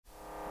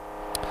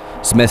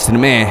It's mess to the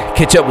man,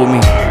 catch up with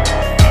me.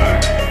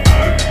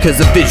 Cause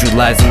I'm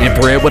visualizing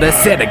infrared what I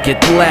said, I get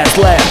the last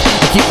laugh.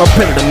 I keep my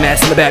predator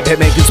mask in the backpack,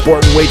 making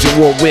sport and waging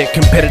war with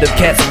competitive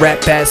cats and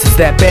rap pass. Is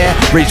that bad?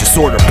 Raise your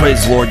sword or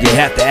praise the Lord, you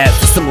have to ask.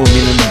 The similar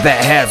meaning of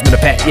that has been a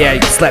pat, yeah, you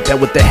can slap that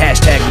with the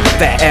hashtag with the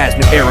fat ass.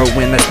 New arrow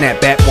when I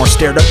snap back, more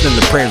stared up than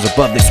the prayers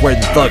above. They swear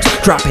the thugs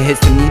dropping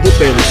hits to me, they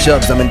barely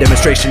shoves. I'm in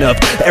demonstration of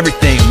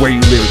everything where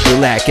you lyrically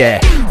lack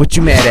at. What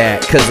you mad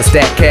at? Cause I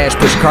stack cash,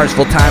 push cars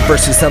full time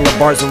versus selling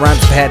bars and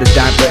rhymes. I've had a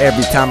dime for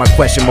every time I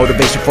question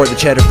motivation for the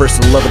cheddar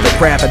versus love of the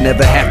craft. I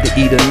never have to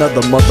eat another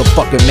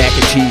motherfucking mac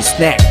and cheese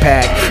snack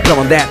pack. But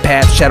on that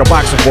path, shadow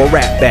boxing for a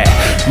rap back.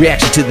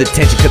 Reaction to the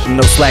tension, cutting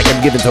no slack.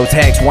 I'm giving toe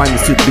tags, wind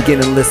this to the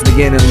beginning, listen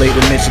again, and later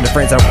mention the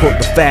friends. I'll quote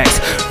the facts.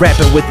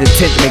 Rapping with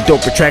intent to make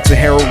doper tracks and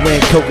heroin,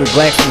 coke and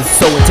glass. It's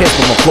so intense,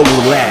 but my flow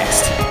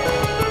relaxed.